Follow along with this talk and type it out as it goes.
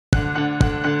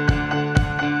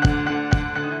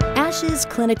ASH's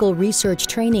Clinical Research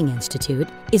Training Institute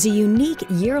is a unique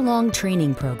year-long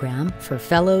training program for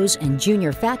fellows and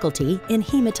junior faculty in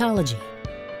hematology.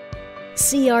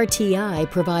 CRTI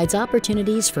provides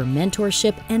opportunities for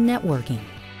mentorship and networking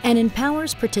and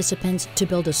empowers participants to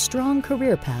build a strong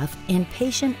career path in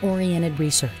patient-oriented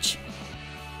research.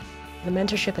 The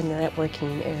mentorship and the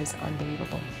networking is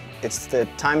unbelievable. It's the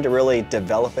time to really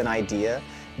develop an idea,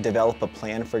 develop a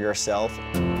plan for yourself.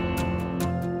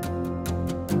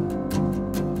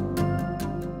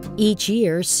 Each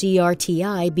year,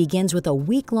 CRTI begins with a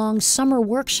week-long summer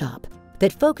workshop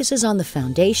that focuses on the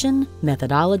foundation,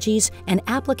 methodologies, and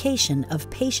application of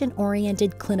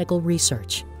patient-oriented clinical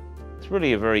research. It's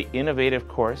really a very innovative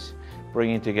course,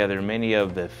 bringing together many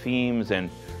of the themes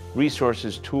and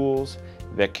resources, tools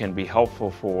that can be helpful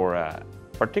for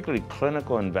particularly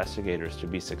clinical investigators to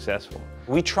be successful.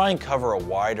 We try and cover a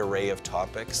wide array of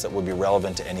topics that would be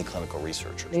relevant to any clinical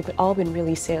researcher. They've all been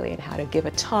really salient: how to give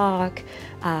a talk,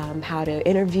 how to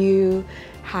interview,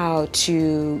 how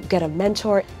to get a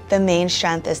mentor. The main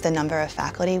strength is the number of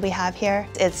faculty we have here.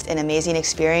 It's an amazing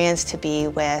experience to be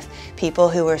with people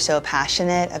who are so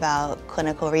passionate about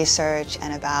clinical research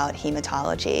and about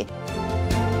hematology.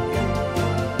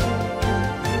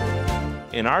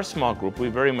 In our small group, we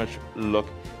very much look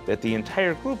that the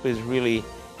entire group is really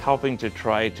helping to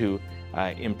try to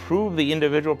improve the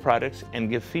individual products and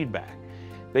give feedback.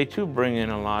 They too bring in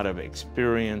a lot of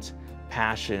experience,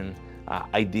 passion,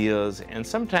 ideas, and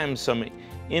sometimes some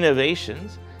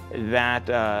innovations that,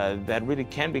 that really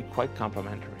can be quite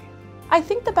complementary. I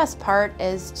think the best part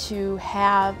is to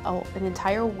have an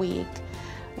entire week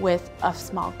with a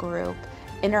small group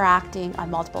interacting on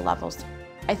multiple levels.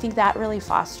 I think that really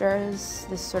fosters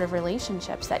this sort of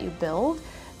relationships that you build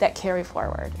that carry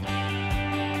forward.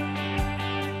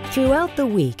 Throughout the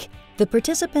week, the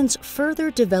participants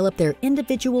further develop their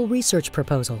individual research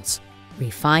proposals,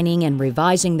 refining and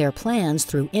revising their plans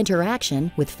through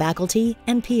interaction with faculty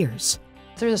and peers.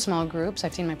 Through the small groups,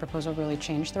 I've seen my proposal really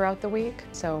change throughout the week.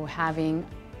 So having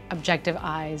objective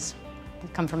eyes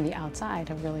come from the outside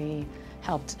have really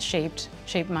helped shape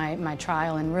my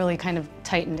trial and really kind of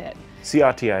tightened it.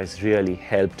 CRTI has really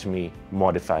helped me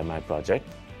modify my project.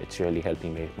 It's really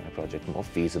helping make my project more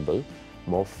feasible,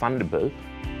 more fundable.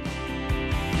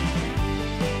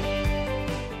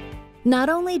 Not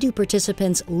only do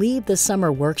participants leave the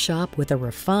summer workshop with a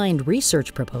refined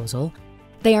research proposal,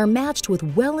 they are matched with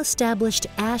well-established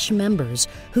ASH members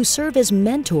who serve as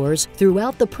mentors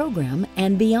throughout the program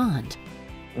and beyond.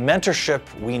 Mentorship,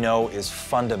 we know, is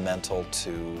fundamental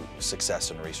to success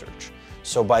in research.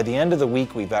 So by the end of the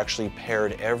week, we've actually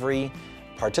paired every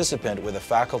participant with a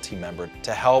faculty member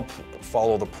to help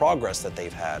follow the progress that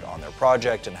they've had on their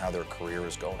project and how their career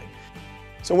is going.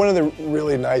 So one of the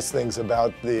really nice things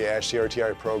about the ASH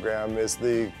CRTI program is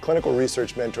the clinical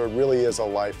research mentor really is a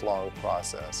lifelong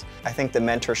process. I think the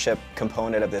mentorship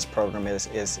component of this program is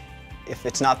if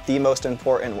it's not the most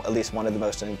important, at least one of the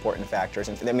most important factors.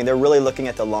 And I mean, they're really looking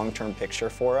at the long-term picture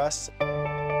for us.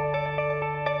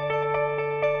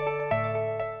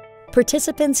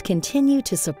 Participants continue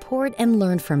to support and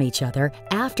learn from each other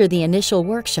after the initial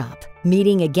workshop,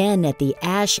 meeting again at the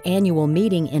ASH annual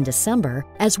meeting in December,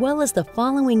 as well as the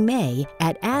following May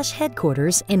at ASH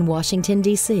headquarters in Washington,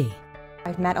 D.C.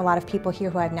 I've met a lot of people here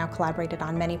who I've now collaborated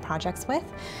on many projects with,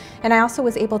 and I also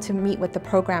was able to meet with the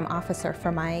program officer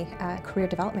for my career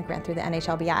development grant through the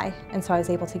NHLBI, and so I was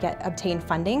able to obtain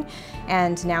funding,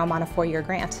 and now I'm on a 4-year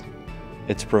grant.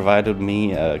 It's provided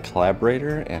me a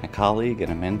collaborator and a colleague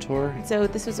and a mentor. So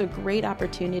this was a great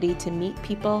opportunity to meet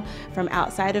people from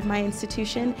outside of my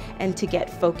institution and to get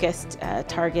focused,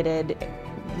 targeted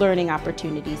learning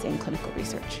opportunities in clinical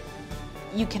research.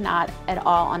 You cannot at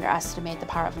all underestimate the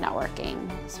power of networking,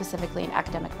 specifically in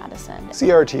academic medicine.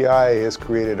 CRTI has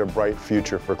created a bright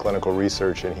future for clinical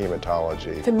research in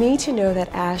hematology. For me to know that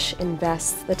ASH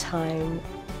invests the time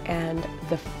and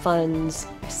the funds,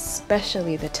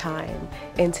 especially the time,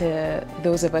 into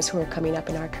those of us who are coming up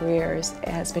in our careers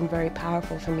has been very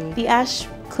powerful for me. The ASH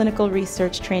Clinical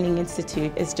Research Training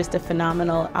Institute is just a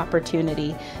phenomenal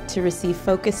opportunity to receive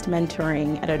focused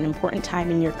mentoring at an important time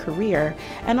in your career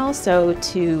and also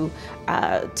to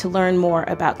learn more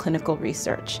about clinical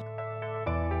research.